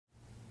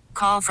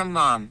call from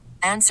mom.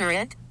 Answer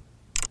it.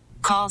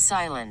 Call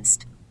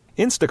silenced.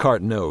 Instacart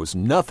knows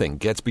nothing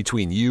gets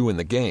between you and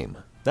the game.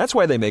 That's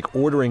why they make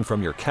ordering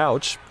from your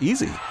couch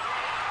easy.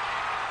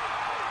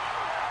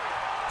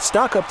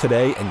 Stock up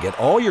today and get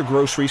all your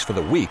groceries for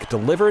the week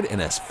delivered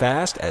in as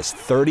fast as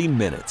 30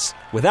 minutes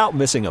without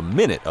missing a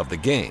minute of the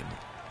game.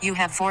 You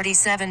have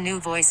 47 new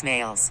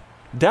voicemails.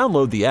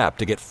 Download the app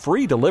to get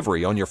free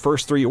delivery on your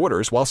first 3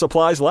 orders while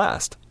supplies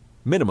last.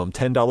 Minimum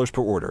 $10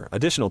 per order.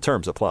 Additional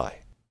terms apply.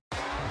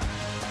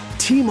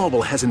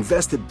 T-Mobile has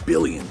invested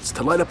billions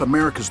to light up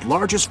America's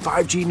largest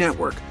 5G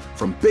network,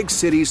 from big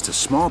cities to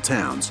small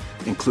towns,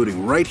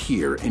 including right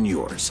here in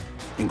yours.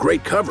 And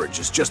great coverage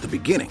is just the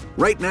beginning.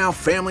 Right now,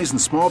 families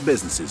and small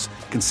businesses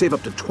can save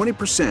up to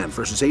 20%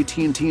 versus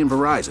AT&T and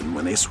Verizon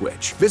when they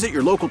switch. Visit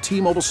your local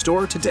T-Mobile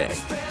store today.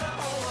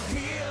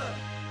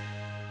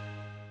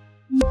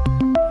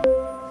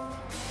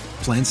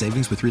 Plan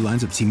savings with 3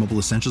 lines of T-Mobile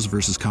Essentials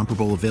versus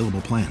comparable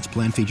available plans.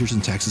 Plan features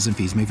and taxes and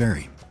fees may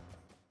vary.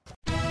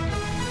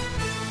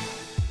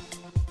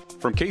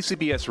 From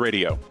KCBS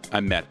Radio,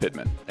 I'm Matt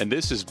Pittman, and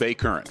this is Bay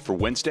Current for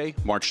Wednesday,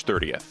 March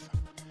 30th.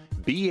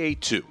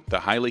 BA2, the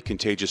highly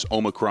contagious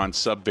Omicron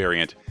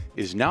subvariant,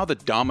 is now the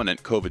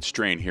dominant COVID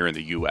strain here in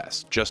the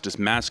U.S., just as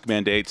mask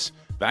mandates,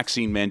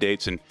 vaccine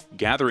mandates, and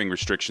gathering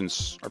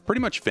restrictions are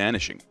pretty much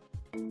vanishing.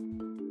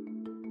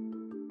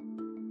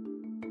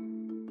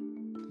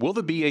 Will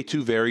the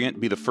BA2 variant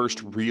be the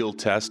first real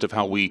test of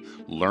how we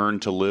learn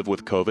to live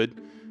with COVID?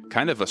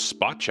 Kind of a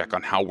spot check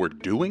on how we're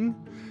doing?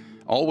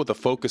 All with a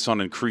focus on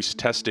increased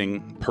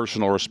testing,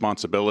 personal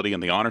responsibility in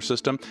the honor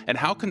system, and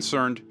how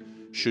concerned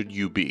should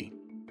you be?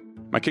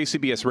 My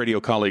KCBS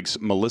radio colleagues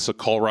Melissa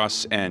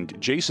Colross and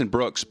Jason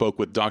Brooks spoke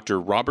with Dr.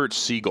 Robert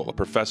Siegel, a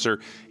professor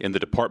in the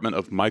Department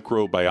of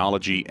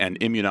Microbiology and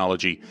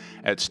Immunology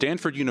at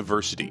Stanford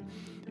University.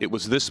 It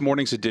was this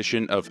morning's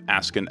edition of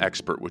Ask an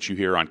Expert, which you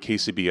hear on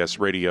KCBS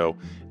radio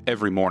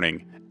every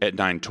morning at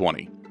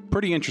 9:20.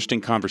 Pretty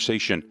interesting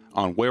conversation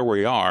on where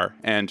we are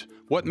and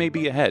what may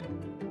be ahead.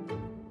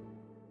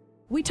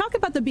 We talk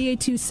about the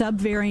BA2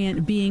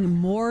 subvariant being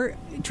more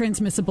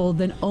transmissible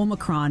than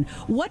Omicron.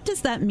 What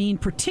does that mean,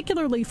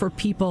 particularly for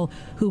people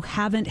who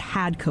haven't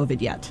had COVID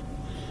yet?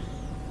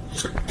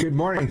 Good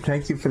morning.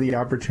 Thank you for the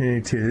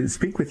opportunity to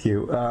speak with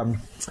you.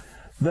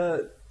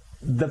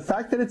 The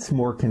fact that it's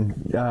more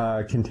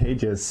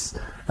contagious,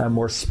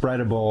 more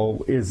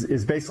spreadable,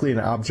 is basically an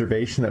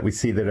observation that we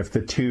see that if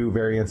the 2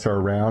 variants are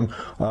around,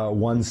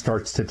 one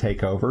starts to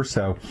take over.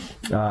 So,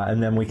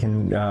 and then we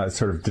can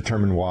sort of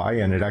determine why,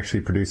 and it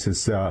actually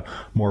produces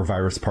more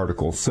virus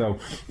particles. So,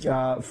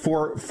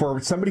 for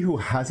somebody who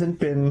hasn't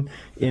been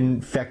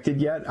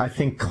infected yet, I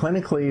think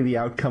clinically the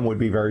outcome would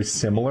be very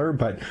similar,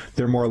 but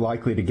they're more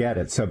likely to get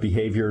it. So,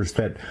 behaviors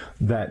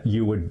that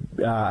you would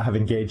have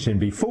engaged in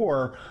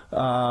before,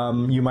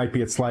 you might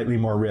be at slightly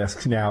more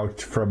risk now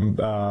from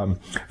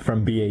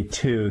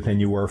BA2 than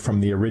you were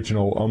from the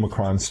original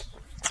Omicron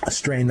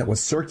strain that was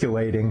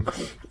circulating.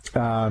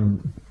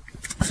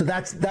 So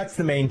that's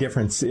the main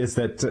difference, is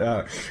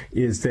that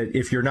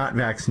if you're not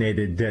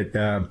vaccinated,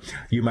 that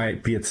you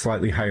might be at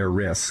slightly higher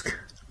risk.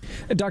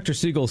 Dr.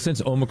 Siegel,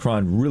 since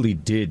Omicron really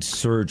did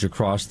surge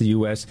across the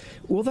U.S.,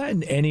 will that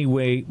in any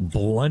way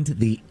blunt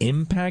the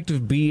impact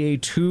of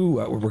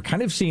BA2? We're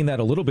kind of seeing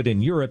that a little bit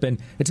in Europe, and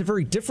it's a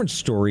very different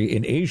story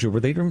in Asia, where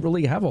they don't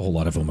really have a whole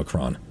lot of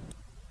Omicron.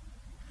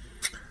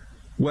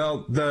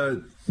 Well,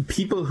 the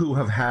people who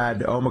have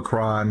had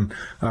Omicron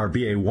or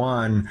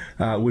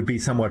BA1 would be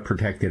somewhat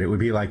protected. It would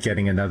be like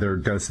getting another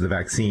dose of the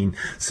vaccine,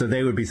 so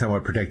they would be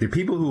somewhat protected.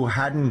 People who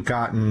hadn't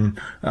gotten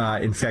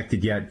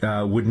infected yet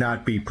would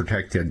not be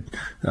protected.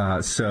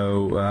 And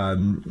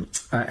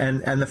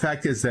the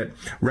fact is that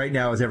right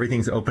now, as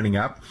everything's opening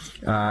up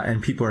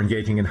and people are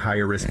engaging in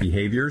higher risk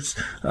behaviors,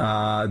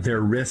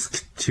 their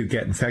risk to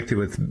get infected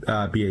with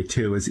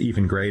BA2 is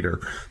even greater.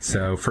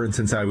 So, for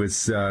instance, I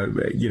was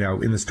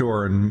in the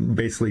store, and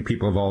basically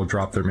people have all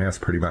dropped their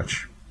masks pretty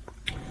much.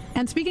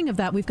 And speaking of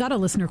that, we've got a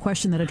listener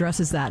question that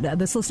addresses that.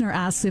 This listener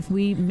asks if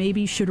we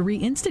maybe should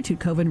reinstitute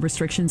COVID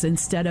restrictions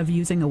instead of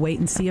using a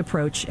wait-and-see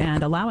approach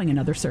and allowing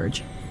another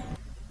surge.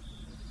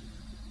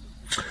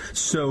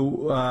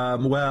 So,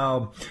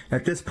 well,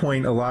 at this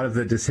point, a lot of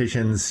the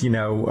decisions,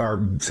 are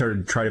sort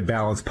of try to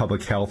balance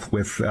public health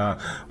with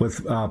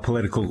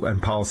political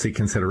and policy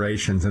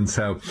considerations. And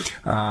so,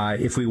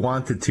 if we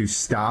wanted to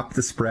stop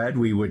the spread,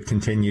 we would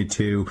continue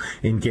to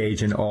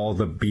engage in all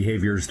the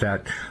behaviors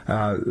that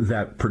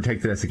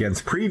protected us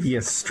against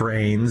previous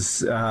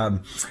strains.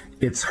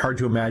 It's hard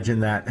to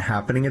imagine that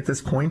happening at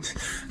this point,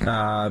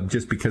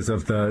 just because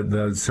of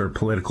the sort of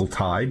political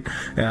tide,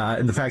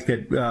 and the fact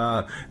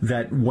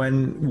that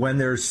when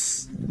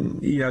there's,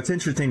 it's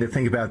interesting to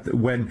think about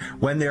when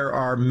there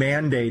are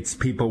mandates,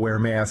 people wear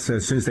masks.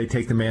 As soon as they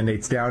take the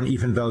mandates down,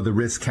 even though the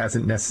risk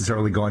hasn't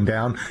necessarily gone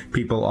down,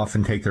 people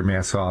often take their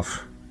masks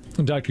off.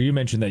 Doctor, you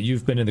mentioned that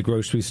you've been in the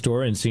grocery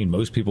store and seen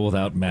most people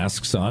without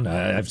masks on.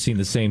 I've seen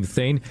the same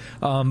thing.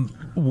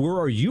 Where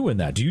are you in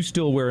that? Do you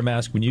still wear a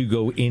mask when you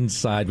go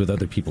inside with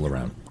other people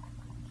around?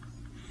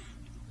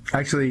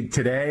 Actually,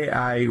 today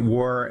I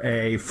wore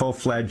a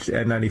full-fledged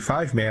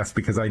N95 mask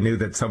because I knew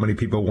that so many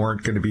people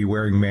weren't going to be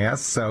wearing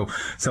masks. So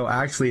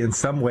actually, in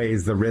some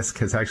ways, the risk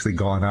has actually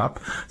gone up.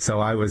 So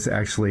I was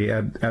actually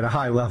at a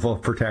high level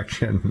of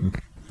protection.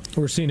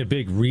 We're seeing a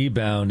big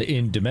rebound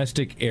in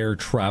domestic air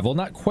travel,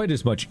 not quite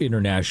as much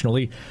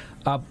internationally.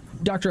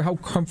 Doctor, how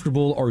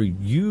comfortable are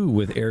you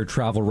with air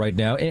travel right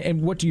now?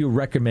 And what do you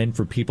recommend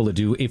for people to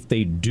do if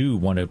they do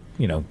want to,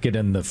 get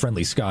in the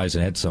friendly skies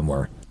and head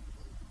somewhere?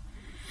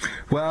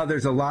 Well,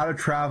 there's a lot of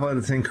travel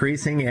that's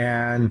increasing,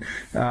 and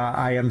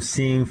I am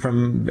seeing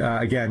from,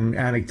 again,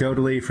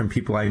 anecdotally from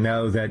people I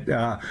know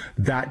that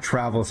that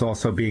travel is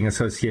also being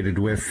associated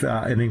with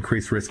an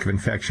increased risk of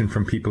infection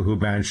from people who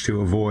managed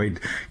to avoid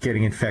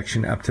getting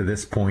infection up to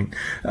this point.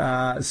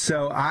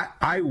 So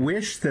I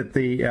wish that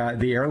the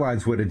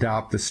airlines would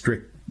adopt the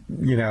strict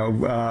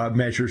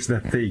measures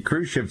that the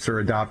cruise ships are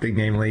adopting,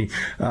 namely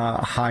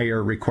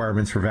higher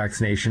requirements for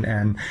vaccination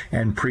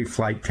and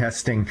pre-flight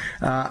testing.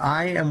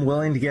 I am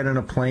willing to get on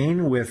a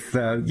plane with,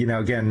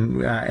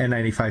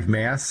 N95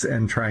 masks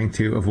and trying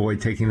to avoid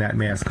taking that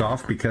mask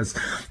off because,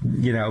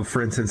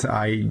 for instance,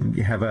 I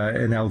have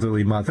an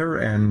elderly mother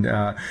and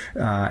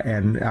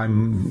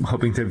I'm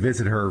hoping to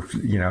visit her,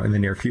 in the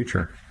near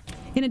future.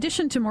 In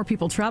addition to more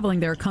people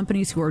traveling, there are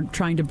companies who are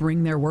trying to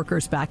bring their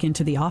workers back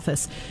into the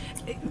office.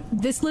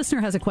 This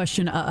listener has a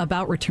question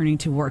about returning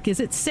to work.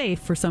 Is it safe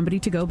for somebody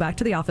to go back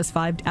to the office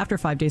after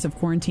 5 days of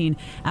quarantine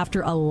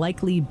after a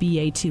likely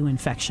BA2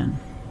 infection?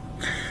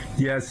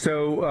 Yeah,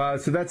 so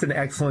that's an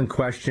excellent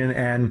question,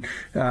 and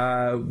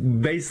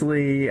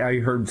basically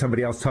I heard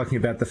somebody else talking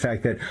about the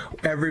fact that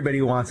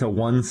everybody wants a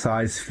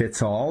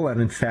one-size-fits-all,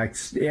 and in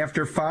fact,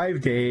 after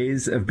 5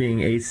 days of being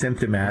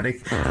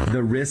asymptomatic,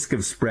 the risk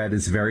of spread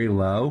is very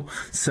low.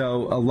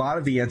 So a lot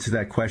of the answer to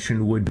that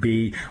question would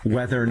be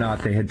whether or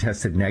not they had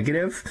tested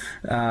negative.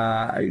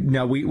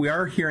 Now, we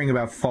are hearing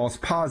about false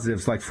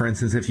positives, like, for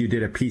instance, if you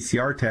did a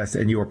PCR test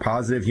and you were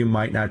positive, you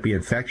might not be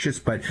infectious,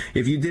 but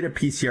if you did a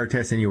PCR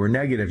test and you were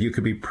negative, you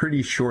could be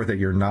pretty sure that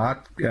you're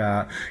not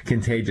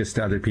contagious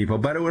to other people.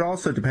 But it would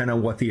also depend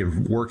on what the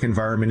work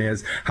environment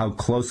is, how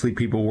closely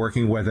people are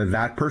working, whether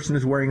that person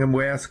is wearing a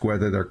mask,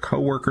 whether their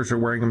coworkers are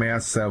wearing a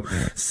mask.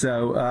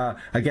 So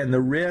again,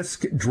 the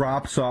risk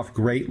drops off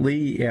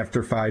greatly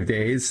after 5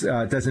 days.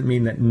 It doesn't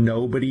mean that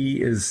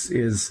nobody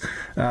has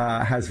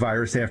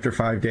virus after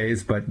 5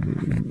 days, but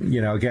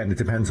again, it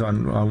depends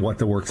on what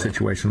the work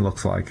situation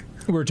looks like.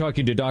 We're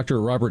talking to Dr.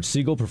 Robert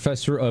Siegel,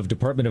 professor of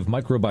Department of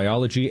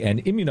Microbiology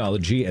and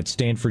Immunology at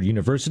Stanford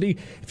University.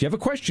 If you have a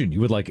question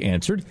you would like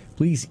answered,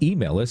 please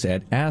email us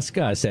at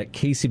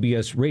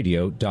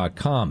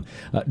askus@kcbsradio.com.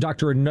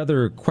 Doctor,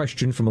 another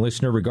question from a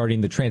listener regarding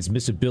the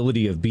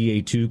transmissibility of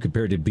BA2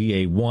 compared to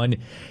BA1.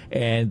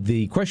 And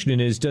the question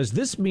is, does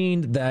this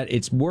mean that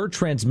it's more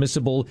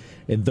transmissible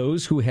in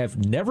those who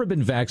have never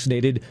been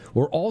vaccinated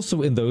or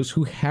also in those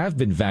who have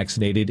been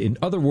vaccinated? In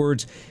other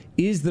words,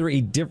 is there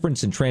a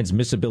difference in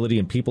transmissibility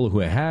in people who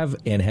have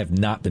and have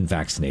not been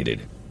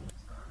vaccinated?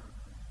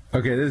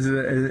 Okay, this is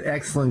an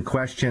excellent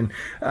question.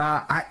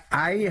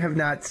 I have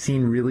not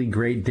seen really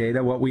great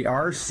data. What we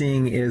are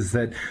seeing is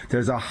that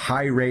there's a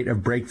high rate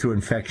of breakthrough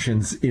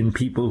infections in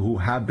people who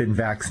have been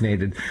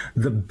vaccinated.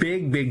 The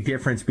big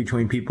difference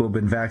between people who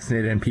have been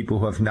vaccinated and people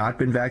who have not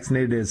been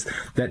vaccinated is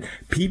that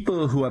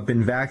people who have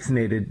been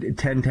vaccinated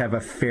tend to have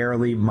a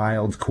fairly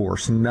mild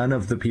course. None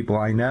of the people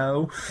I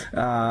know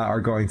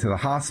are going to the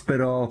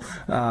hospital.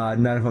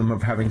 None of them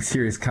are having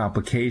serious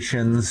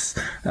complications.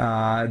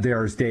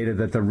 There's data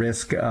that the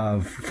risk of,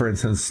 for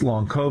instance,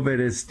 long COVID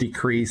is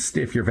decreased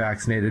if you're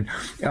vaccinated.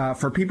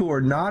 For people who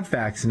are not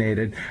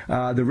vaccinated,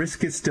 the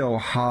risk is still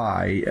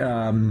high.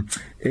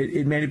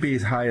 It may not be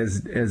as high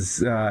as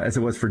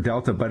it was for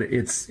Delta, but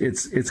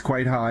it's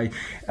quite high.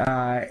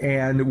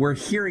 And we're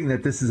hearing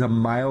that this is a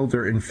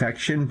milder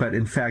infection, but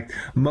in fact,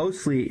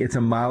 mostly it's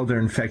a milder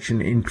infection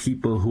in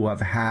people who have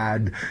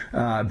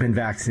been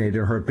vaccinated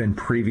or have been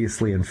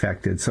previously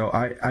infected. So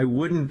I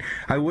wouldn't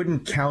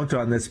count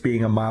on this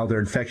being a milder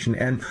infection.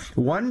 And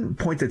one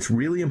point that's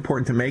really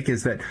important to make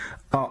is that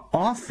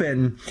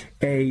often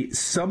a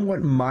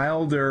somewhat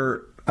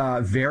milder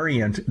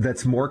variant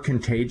that's more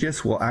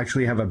contagious will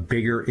actually have a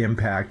bigger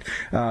impact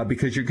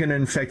because you're going to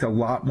infect a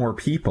lot more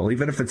people.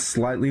 Even if it's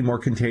slightly more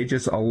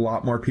contagious, a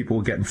lot more people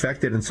will get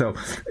infected. And so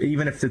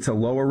even if it's a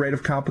lower rate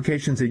of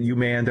complications, you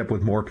may end up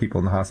with more people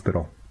in the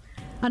hospital.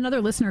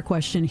 Another listener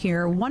question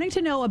here, wanting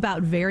to know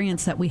about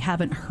variants that we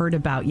haven't heard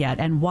about yet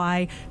and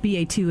why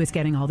BA2 is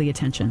getting all the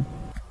attention.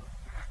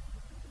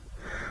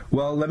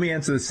 Well, let me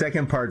answer the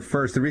second part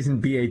first. The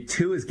reason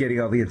BA2 is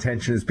getting all the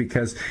attention is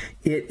because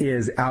it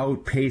is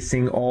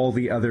outpacing all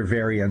the other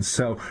variants.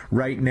 So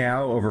right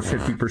now, over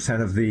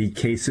 50% of the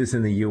cases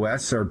in the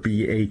U.S. are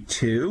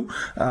BA2.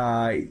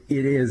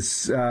 It is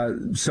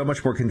so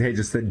much more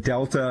contagious that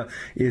Delta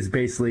is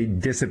basically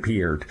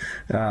disappeared.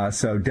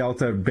 So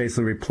Delta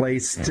basically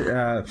replaced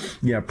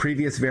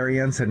previous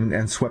variants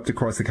and swept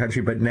across the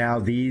country, but now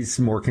these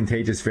more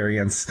contagious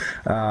variants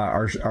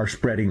are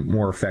spreading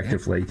more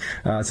effectively.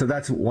 So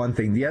that's one one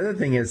thing. The other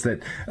thing is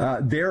that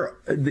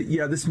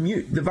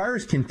the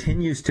virus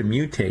continues to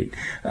mutate,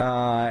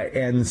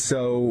 and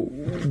so,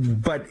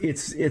 but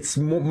it's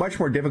much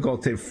more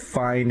difficult to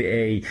find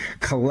a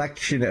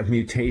collection of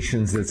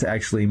mutations that's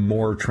actually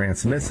more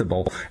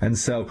transmissible. And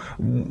so,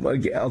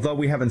 although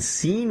we haven't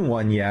seen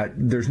one yet,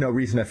 there's no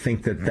reason to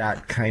think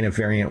that kind of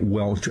variant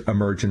will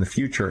emerge in the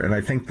future. And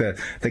I think the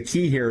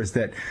key here is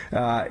that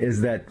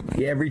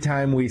every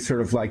time we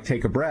sort of like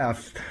take a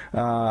breath,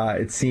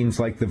 it seems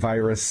like the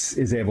virus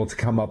is able to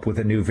come up with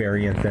a new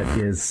variant that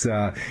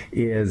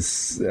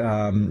is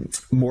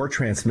more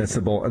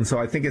transmissible. And so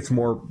I think it's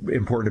more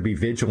important to be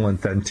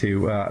vigilant than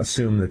to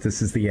assume that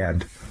this is the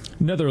end.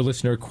 Another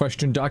listener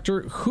question,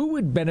 Doctor, who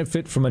would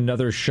benefit from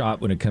another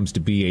shot when it comes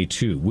to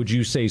BA2? Would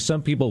you say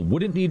some people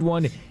wouldn't need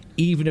one,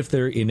 even if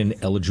they're in an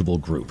eligible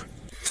group?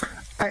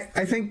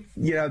 I think,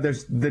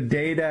 there's the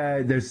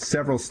data, there's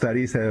several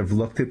studies that have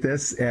looked at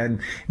this, and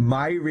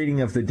my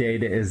reading of the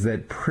data is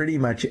that pretty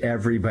much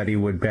everybody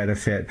would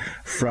benefit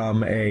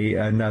from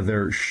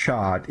another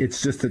shot.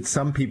 It's just that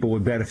some people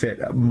would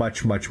benefit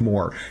much, much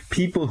more.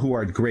 People who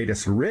are at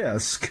greatest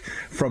risk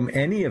from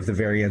any of the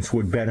variants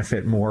would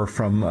benefit more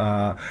from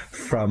the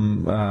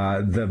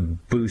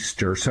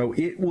booster. So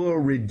it will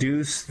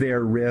reduce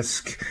their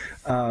risk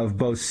of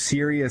both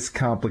serious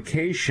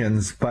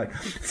complications, but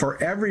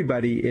for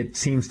everybody, it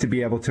seems to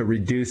be able to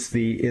reduce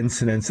the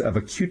incidence of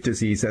acute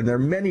disease. And there are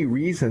many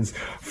reasons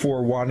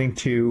for wanting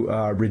to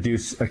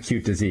reduce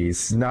acute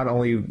disease. Not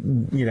only,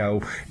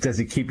 does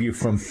it keep you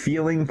from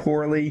feeling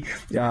poorly,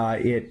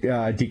 it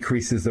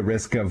decreases the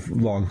risk of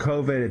long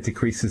COVID, it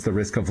decreases the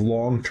risk of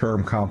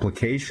long-term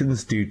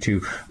complications due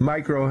to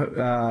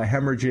micro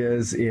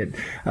hemorrhages, it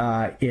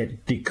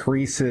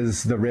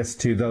decreases the risk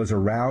to those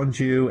around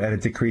you, and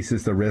it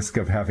decreases the risk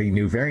of having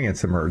new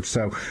variants emerge.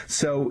 So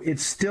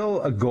it's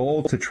still a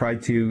goal to try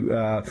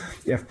to,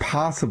 if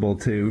possible,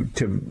 to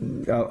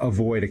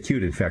avoid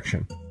acute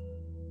infection.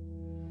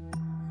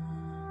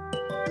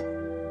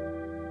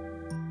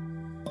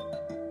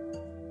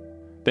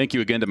 Thank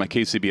you again to my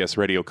KCBS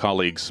radio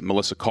colleagues,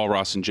 Melissa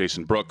Colross and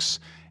Jason Brooks.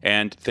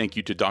 And thank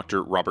you to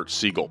Dr. Robert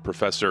Siegel,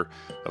 professor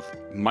of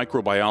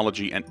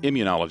microbiology and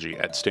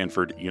immunology at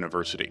Stanford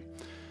University.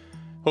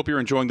 Hope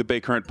you're enjoying the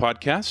Bay Current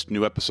podcast.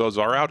 New episodes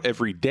are out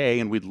every day,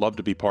 and we'd love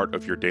to be part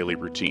of your daily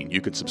routine. You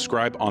can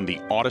subscribe on the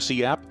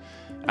Odyssey app,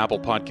 Apple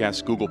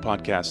Podcasts, Google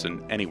Podcasts,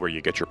 and anywhere you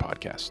get your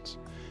podcasts.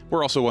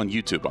 We're also on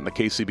YouTube on the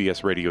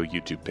KCBS Radio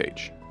YouTube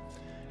page.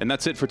 And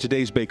that's it for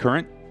today's Bay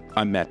Current.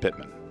 I'm Matt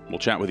Pittman. We'll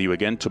chat with you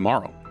again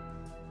tomorrow.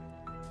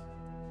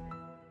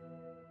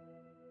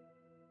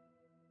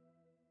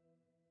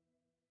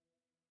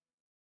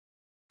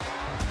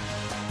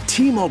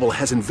 T-Mobile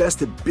has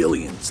invested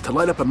billions to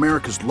light up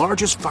America's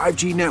largest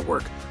 5G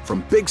network,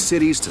 from big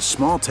cities to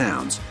small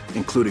towns,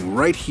 including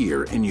right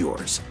here in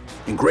yours.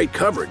 And great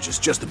coverage is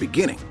just the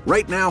beginning.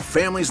 Right now,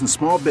 families and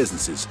small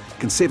businesses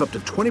can save up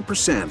to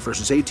 20%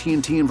 versus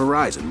AT&T and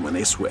Verizon when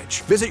they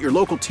switch. Visit your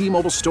local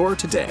T-Mobile store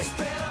today.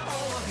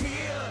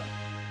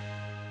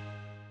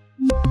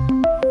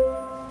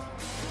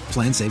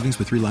 Plan savings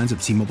with 3 lines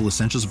of T-Mobile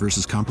Essentials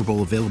versus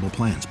comparable available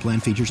plans. Plan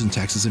features and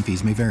taxes and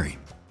fees may vary.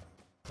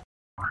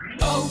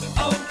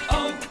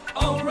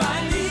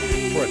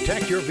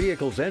 Protect your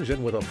vehicle's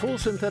engine with a full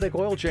synthetic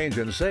oil change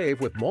and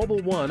save with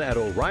Mobil 1 at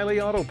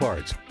O'Reilly Auto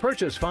Parts.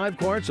 Purchase 5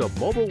 quarts of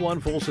Mobil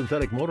 1 full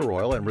synthetic motor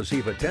oil and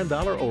receive a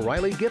 $10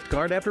 O'Reilly gift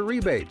card after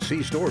rebate.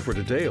 See store for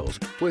details.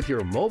 With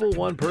your Mobil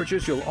 1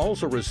 purchase, you'll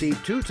also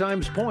receive 2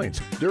 times points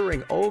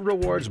during Old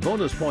Rewards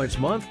Bonus Points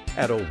Month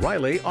at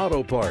O'Reilly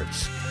Auto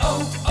Parts.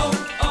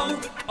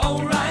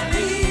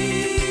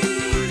 O'Reilly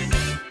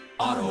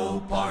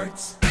Auto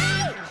Parts.